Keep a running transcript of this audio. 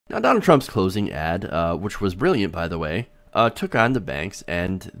Now, Donald Trump's closing ad, which was brilliant, by the way, took on the banks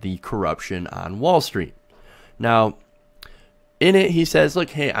and the corruption on Wall Street. Now, in it, he says, look,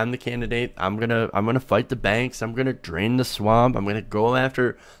 hey, I'm the candidate. I'm gonna fight the banks. I'm gonna drain the swamp. I'm gonna go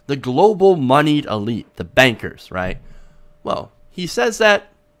after the global moneyed elite, the bankers, right? Well, he says that.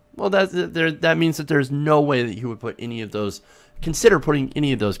 Well, that means that there's no way that he would consider putting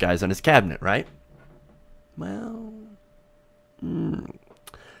any of those guys on his cabinet, right? Well,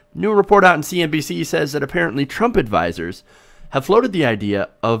 new report out in CNBC says that apparently Trump advisors have floated the idea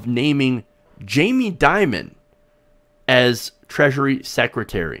of naming Jamie Dimon as Treasury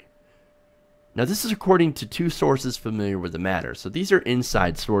Secretary. Now, this is according to two sources familiar with the matter. So these are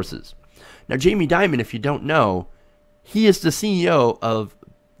inside sources. Now, Jamie Dimon, if you don't know, he is the CEO of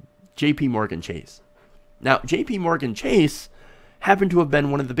JPMorgan Chase. Now, JPMorgan Chase happened to have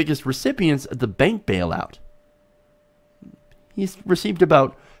been one of the biggest recipients of the bank bailout. He's received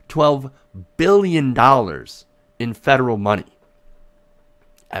about $12 billion in federal money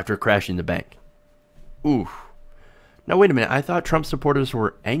after crashing the bank. Oof. Now, wait a minute. I thought Trump supporters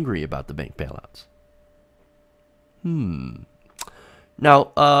were angry about the bank bailouts.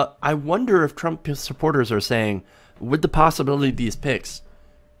 Now, I wonder if Trump supporters are saying, with the possibility of these picks,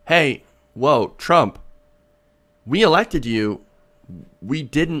 hey, whoa, Trump, we elected you. We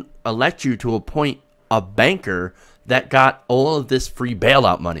didn't elect you to appoint a banker that got all of this free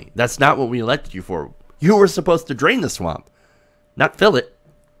bailout money. That's not what we elected you for. You were supposed to drain the swamp, not fill it,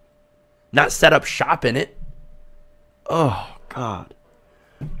 not set up shop in it. Oh, God.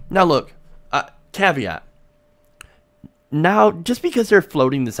 Now, look, caveat. Now, just because they're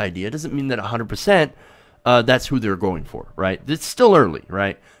floating this idea doesn't mean that 100% that's who they're going for, right? It's still early,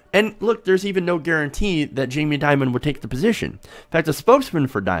 right? And look, there's even no guarantee that Jamie Dimon would take the position. In fact, a spokesman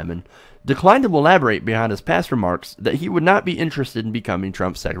for Dimon declined to elaborate beyond his past remarks that he would not be interested in becoming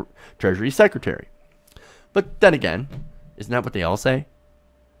Trump's Treasury Secretary. But then again, isn't that what they all say?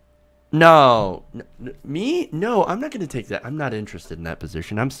 No. Me? No, I'm not going to take that. I'm not interested in that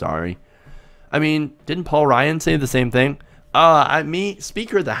position. I'm sorry. I mean, didn't Paul Ryan say the same thing? Me,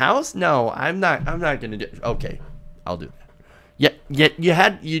 Speaker of the House? No, I'm not going to do. Okay, I'll do that.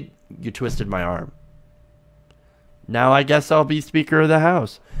 Yeah, you twisted my arm. Now I guess I'll be Speaker of the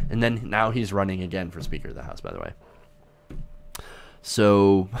House. And then now he's running again for Speaker of the House, by the way.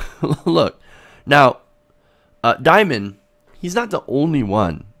 So, look. Now, Dimon, he's not the only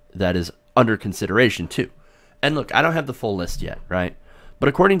one that is under consideration, too. And look, I don't have the full list yet, right? But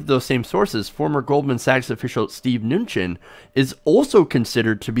according to those same sources, former Goldman Sachs official Steve Mnuchin is also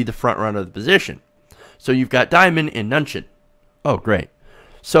considered to be the front runner of the position. So you've got Dimon and Mnuchin. Oh, great.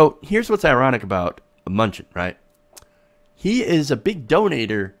 So here's what's ironic about Mnuchin, right? He is a big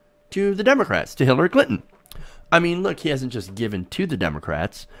donator to the Democrats, to Hillary Clinton. I mean, look, he hasn't just given to the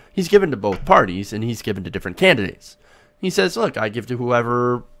Democrats. He's given to both parties, and he's given to different candidates. He says, look, I give to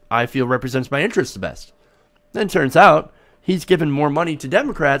whoever I feel represents my interests the best. Then it turns out he's given more money to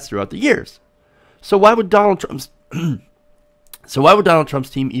Democrats throughout the years. So why would Donald Trump's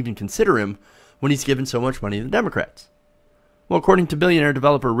team even consider him when he's given so much money to the Democrats? Well, according to billionaire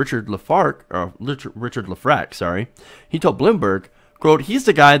developer Richard Lafrac, he told Bloomberg, quote, he's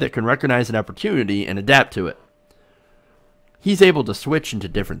the guy that can recognize an opportunity and adapt to it. He's able to switch into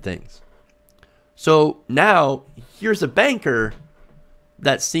different things. So now here's a banker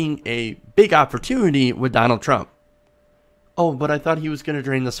that's seeing a big opportunity with Donald Trump. Oh, but I thought he was going to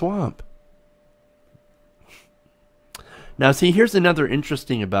drain the swamp. Now, see, here's another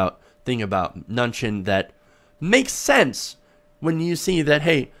interesting thing about Mnuchin that makes sense when you see that,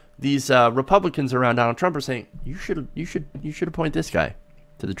 hey, these Republicans around Donald Trump are saying, you should appoint this guy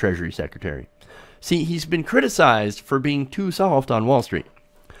to the Treasury Secretary. See, he's been criticized for being too soft on Wall Street.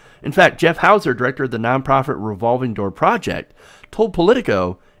 In fact, Jeff Hauser, director of the nonprofit Revolving Door Project, told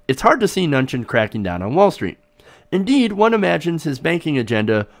Politico it's hard to see Mnuchin cracking down on Wall Street. Indeed, one imagines his banking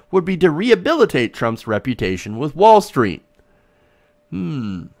agenda would be to rehabilitate Trump's reputation with Wall Street.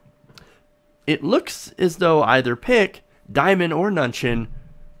 It looks as though either pick, Dimon or Mnuchin,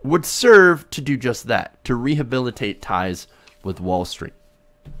 would serve to do just that, to rehabilitate ties with Wall Street.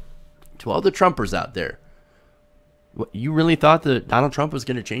 To all the Trumpers out there, what, you really thought that Donald Trump was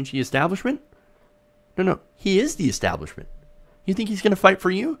going to change the establishment? No, he is the establishment. You think he's going to fight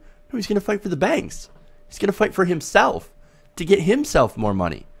for you? No, he's going to fight for the banks. He's going to fight for himself to get himself more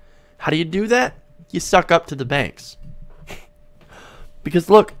money. How do you do that? You suck up to the banks. Because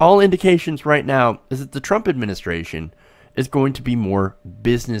look, all indications right now is that the Trump administration is going to be more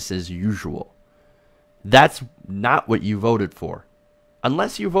business as usual. That's not what you voted for.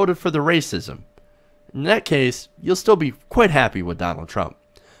 Unless you voted for the racism. In that case, you'll still be quite happy with Donald Trump.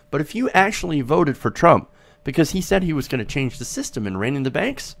 But if you actually voted for Trump because he said he was going to change the system and rein in the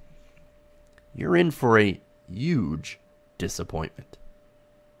banks, you're in for a huge disappointment.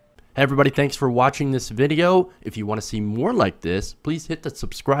 Hey everybody, thanks for watching this video. If you want to see more like this, please hit the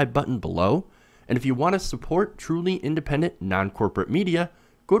subscribe button below. And if you want to support truly independent, non-corporate media,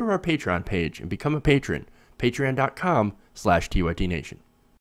 go to our Patreon page and become a patron. Patreon.com/TYTNation.